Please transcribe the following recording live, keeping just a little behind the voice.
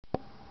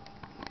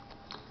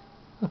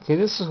Okay,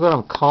 this is what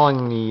I'm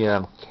calling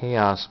the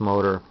chaos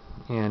motor,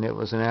 and it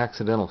was an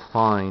accidental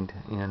find,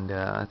 and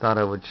I thought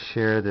I would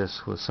share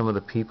this with some of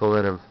the people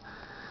that have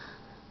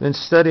been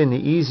studying the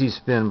easy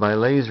spin by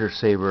laser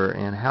saber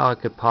and how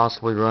it could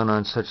possibly run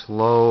on such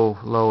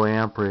low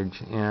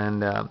amperage.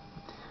 And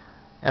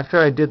after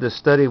I did the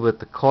study with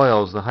the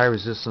coils, the high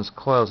resistance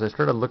coils, I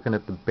started looking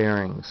at the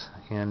bearings,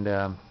 and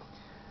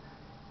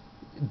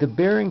the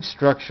bearing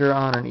structure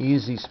on an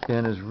easy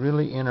spin is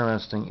really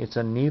interesting. It's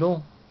a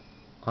needle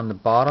on the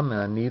bottom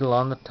and a needle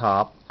on the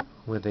top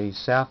with a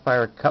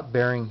sapphire cup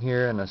bearing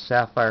here and a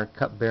sapphire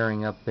cup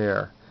bearing up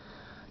there.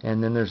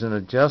 And then there's an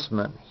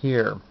adjustment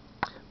here,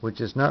 which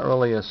is not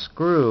really a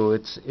screw.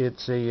 It's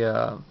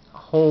a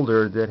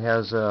holder that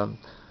has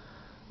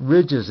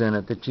ridges in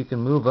it that you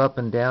can move up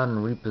and down and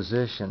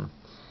reposition.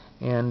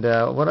 And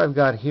what I've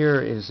got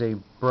here is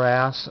a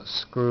brass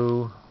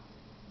screw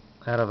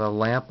out of a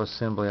lamp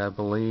assembly, I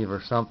believe, or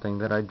something,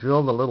 that I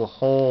drilled a little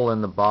hole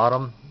in the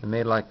bottom and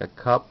made like a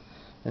cup.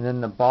 And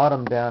then the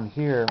bottom down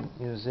here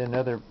is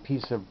another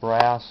piece of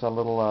brass, a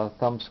little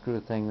thumb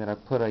screw thing that I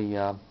put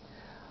a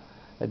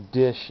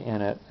dish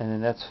in it, and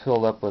then that's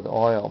filled up with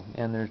oil.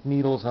 And there's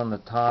needles on the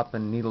top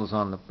and needles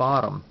on the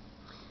bottom.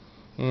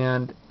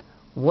 And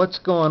what's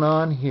going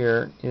on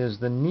here is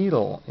the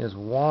needle is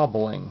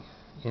wobbling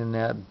in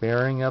that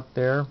bearing up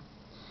there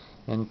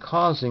and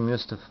causing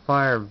this to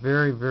fire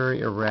very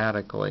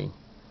erratically.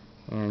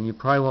 And you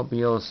probably won't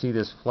be able to see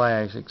this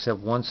flash except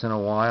once in a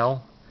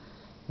while.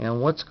 And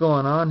what's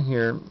going on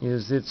here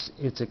is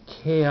it's a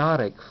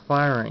chaotic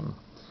firing.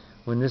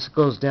 When this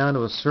goes down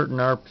to a certain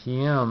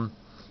RPM,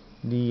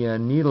 the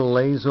needle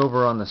lays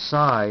over on the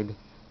side,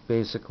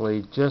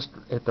 basically, just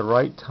at the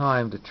right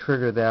time to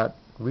trigger that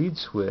reed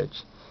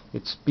switch.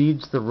 It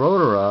speeds the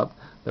rotor up.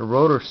 The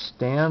rotor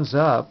stands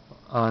up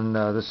on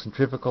the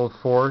centrifugal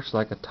force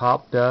like a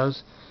top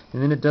does,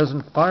 and then it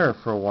doesn't fire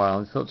for a while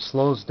until it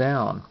slows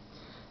down.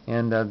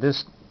 And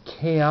this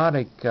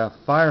chaotic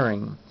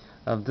firing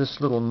of this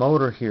little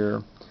motor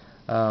here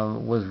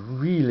was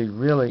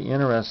really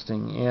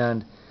interesting.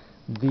 And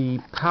the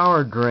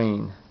power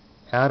drain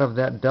out of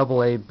that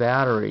AA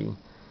battery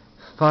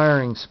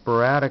firing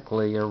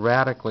sporadically,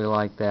 erratically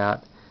like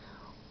that,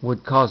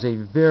 would cause a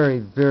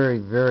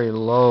very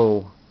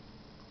low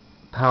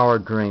power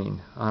drain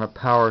on a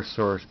power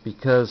source,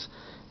 because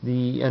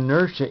the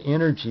inertia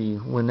energy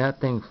when that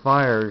thing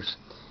fires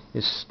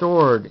is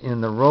stored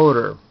in the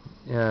rotor.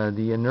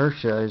 The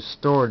inertia is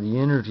stored, the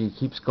energy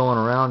keeps going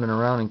around and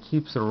around and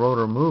keeps the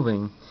rotor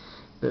moving.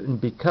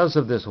 But because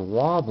of this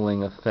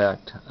wobbling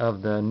effect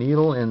of the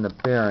needle in the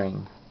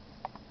bearing,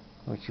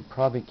 which you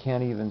probably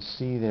can't even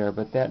see there,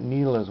 but that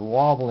needle is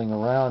wobbling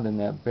around in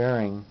that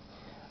bearing,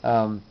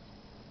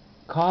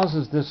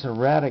 causes this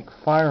erratic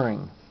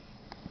firing.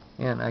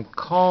 And I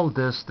called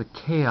this the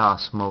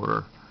chaos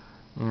motor.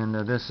 And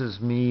this is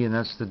me, and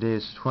that's the day,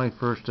 it's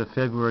 21st of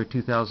February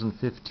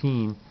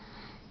 2015.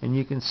 And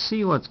you can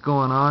see what's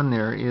going on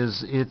there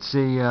is it's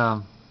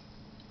a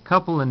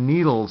couple of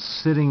needles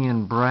sitting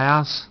in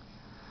brass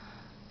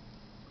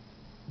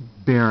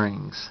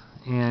bearings.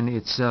 And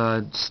it's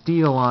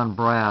steel on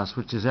brass,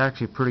 which is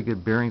actually a pretty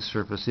good bearing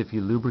surface if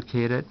you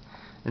lubricate it.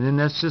 And then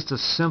that's just a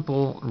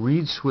simple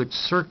reed switch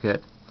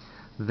circuit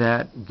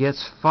that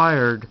gets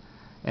fired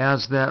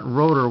as that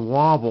rotor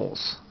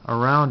wobbles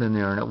around in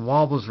there, and it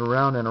wobbles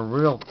around in a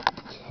real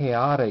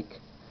chaotic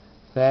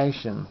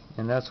fashion.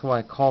 And that's why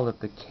I called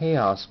it the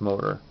chaos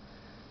motor,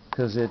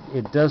 because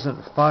it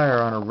doesn't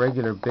fire on a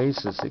regular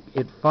basis.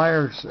 It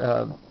fires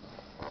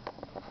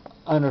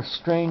under a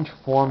strange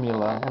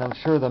formula, and I'm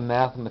sure the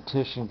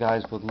mathematician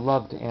guys would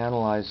love to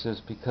analyze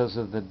this because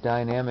of the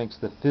dynamics,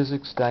 the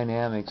physics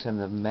dynamics and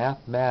the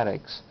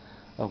mathematics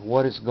of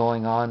what is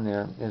going on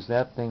there as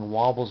that thing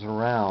wobbles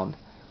around.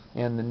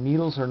 And the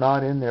needles are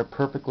not in there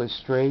perfectly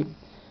straight.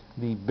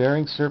 The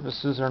bearing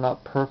surfaces are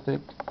not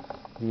perfect.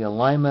 The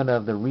alignment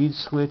of the reed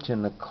switch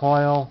and the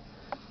coil,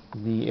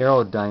 the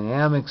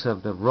aerodynamics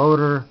of the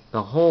rotor,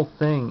 the whole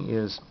thing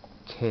is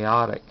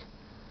chaotic.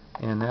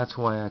 And that's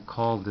why I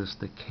called this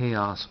the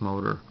chaos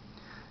motor.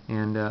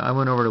 And I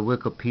went over to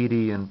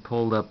Wikipedia and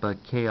pulled up a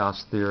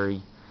chaos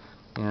theory,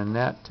 and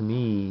that to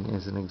me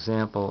is an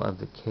example of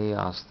the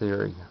chaos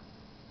theory.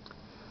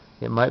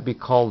 It might be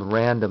called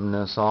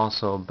randomness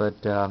also, but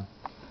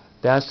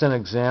that's an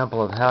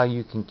example of how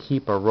you can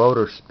keep a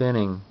rotor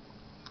spinning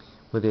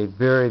with a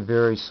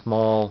very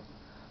small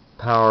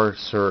power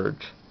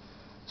surge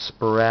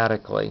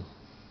sporadically.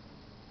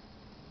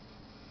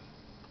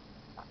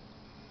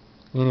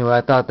 Anyway,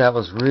 I thought that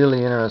was really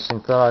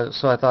interesting, so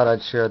I thought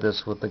I'd share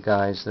this with the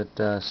guys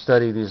that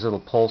study these little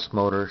pulse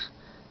motors.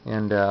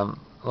 And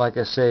like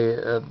I say,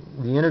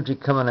 the energy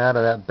coming out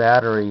of that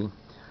battery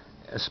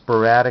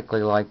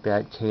sporadically like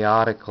that,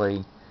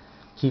 chaotically,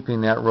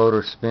 keeping that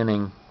rotor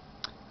spinning,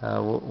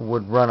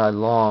 would run a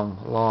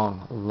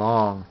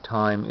long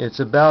time. It's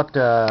about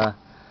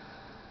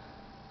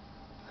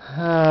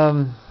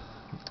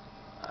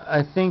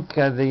I think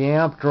the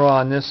amp draw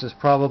on this is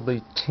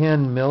probably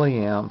 10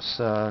 milliamps,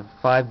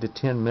 5 to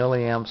 10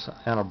 milliamps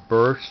on a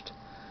burst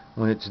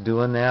when it's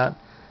doing that.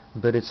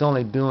 but it's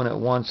only doing it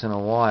once in a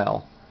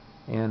while.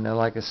 And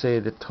like I say,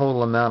 the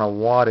total amount of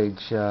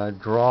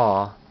wattage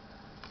draw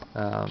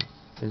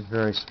is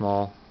very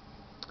small.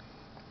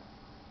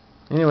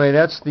 Anyway,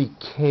 that's the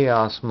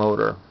chaos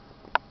motor.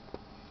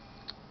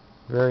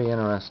 Very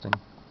interesting.